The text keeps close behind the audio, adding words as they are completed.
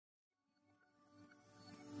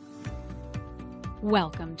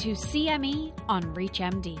Welcome to CME on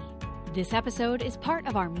ReachMD. This episode is part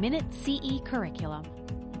of our Minute CE curriculum.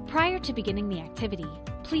 Prior to beginning the activity,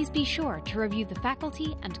 please be sure to review the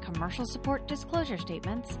faculty and commercial support disclosure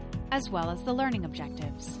statements, as well as the learning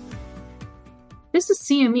objectives. This is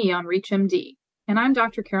CME on ReachMD, and I'm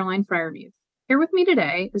Dr. Caroline Freiermuth. Here with me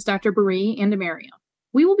today is Dr. Biree Andemariam.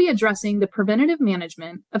 We will be addressing the preventative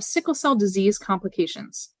management of sickle cell disease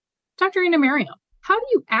complications. Dr. Andemariam, how do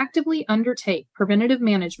you actively undertake preventative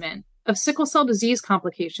management of sickle cell disease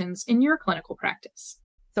complications in your clinical practice?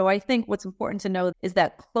 So I think what's important to know is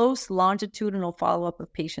that close longitudinal follow-up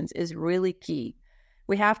of patients is really key.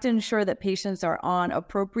 We have to ensure that patients are on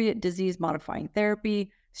appropriate disease-modifying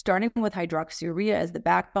therapy, starting with hydroxyurea as the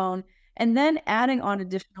backbone, and then adding on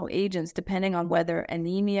additional agents depending on whether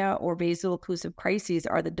anemia or vaso-occlusive crises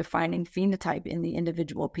are the defining phenotype in the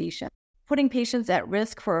individual patient. Putting patients at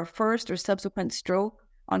risk for a first or subsequent stroke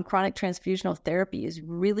on chronic transfusional therapy is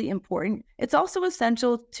really important. It's also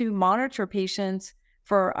essential to monitor patients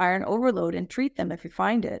for iron overload and treat them if you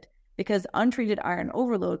find it, because untreated iron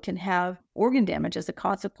overload can have organ damage as a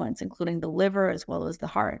consequence, including the liver as well as the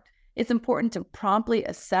heart. It's important to promptly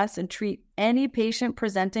assess and treat any patient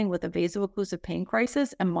presenting with a vaso-occlusive pain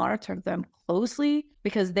crisis and monitor them closely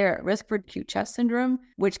because they're at risk for acute chest syndrome,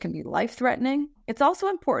 which can be life-threatening. It's also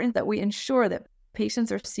important that we ensure that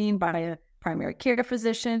patients are seen by a primary care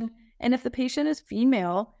physician, and if the patient is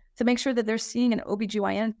female, to make sure that they're seeing an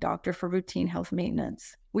OBGYN doctor for routine health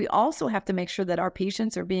maintenance. We also have to make sure that our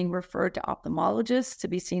patients are being referred to ophthalmologists to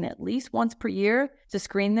be seen at least once per year to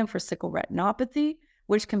screen them for sickle retinopathy,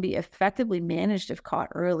 which can be effectively managed if caught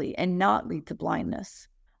early and not lead to blindness.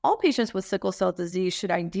 All patients with sickle cell disease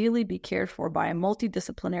should ideally be cared for by a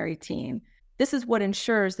multidisciplinary team. This is what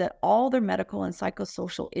ensures that all their medical and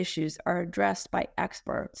psychosocial issues are addressed by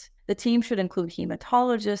experts. The team should include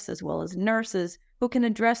hematologists as well as nurses who can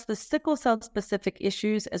address the sickle cell-specific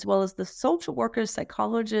issues, as well as the social workers,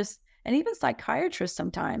 psychologists, and even psychiatrists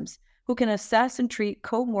sometimes, who can assess and treat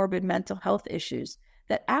comorbid mental health issues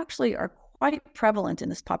that actually are quite prevalent in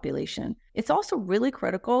this population. It's also really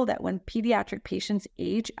critical that when pediatric patients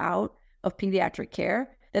age out of pediatric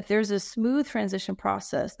care, that there's a smooth transition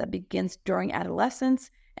process that begins during adolescence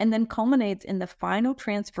and then culminates in the final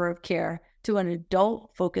transfer of care to an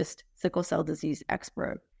adult-focused sickle cell disease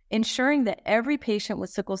expert. Ensuring that every patient with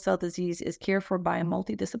sickle cell disease is cared for by a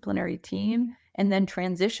multidisciplinary team and then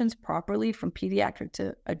transitions properly from pediatric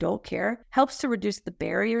to adult care helps to reduce the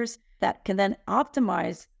barriers that can then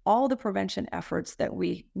optimize all the prevention efforts that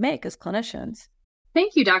we make as clinicians.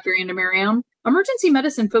 Thank you, Dr. Andemariam. Emergency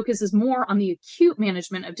medicine focuses more on the acute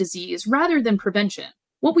management of disease rather than prevention.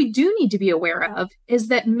 What we do need to be aware of is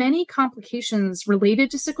that many complications related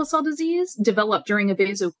to sickle cell disease develop during a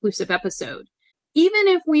vaso-occlusive episode. Even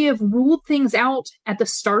if we have ruled things out at the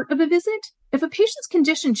start of a visit, if a patient's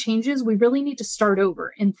condition changes, we really need to start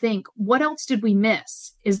over and think, what else did we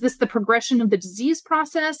miss? Is this the progression of the disease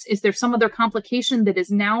process? Is there some other complication that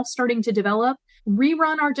is now starting to develop?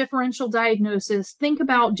 Rerun our differential diagnosis. Think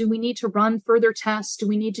about, do we need to run further tests? Do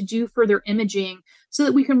we need to do further imaging so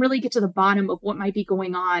that we can really get to the bottom of what might be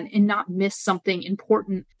going on and not miss something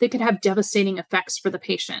important that could have devastating effects for the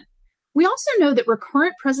patient? We also know that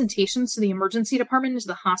recurrent presentations to the emergency department and to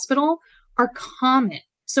the hospital are common.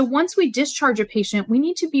 So once we discharge a patient, we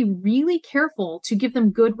need to be really careful to give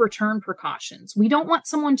them good return precautions. We don't want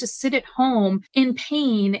someone to sit at home in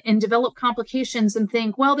pain and develop complications and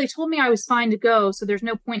think, well, they told me I was fine to go, so there's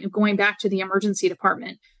no point of going back to the emergency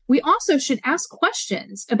department. We also should ask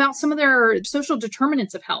questions about some of their social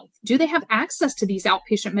determinants of health. Do they have access to these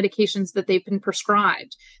outpatient medications that they've been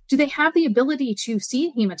prescribed? Do they have the ability to see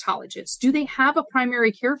a hematologist? Do they have a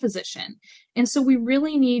primary care physician? And so we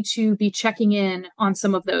really need to be checking in on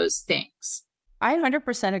some of those things. I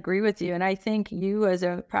 100% agree with you. And I think you as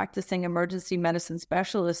a practicing emergency medicine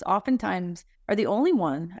specialist oftentimes are the only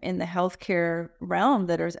one in the healthcare realm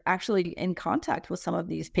that is actually in contact with some of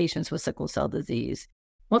these patients with sickle cell disease.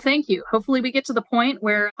 Well, thank you. Hopefully we get to the point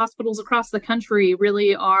where hospitals across the country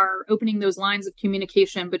really are opening those lines of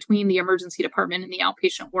communication between the emergency department and the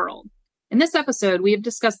outpatient world. In this episode, we have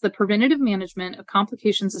discussed the preventative management of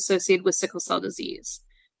complications associated with sickle cell disease.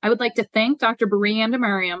 I would like to thank Dr. Biree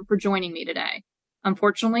Andemariam for joining me today.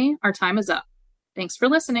 Unfortunately, our time is up. Thanks for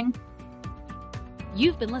listening.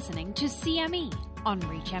 You've been listening to CME on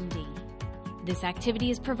ReachMD. This activity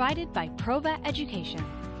is provided by Preventative Education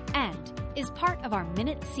and is part of our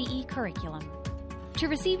Minute CE curriculum. To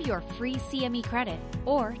receive your free CME credit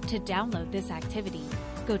or to download this activity,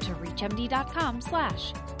 go to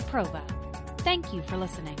reachmd.com/prova. Thank you for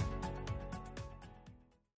listening.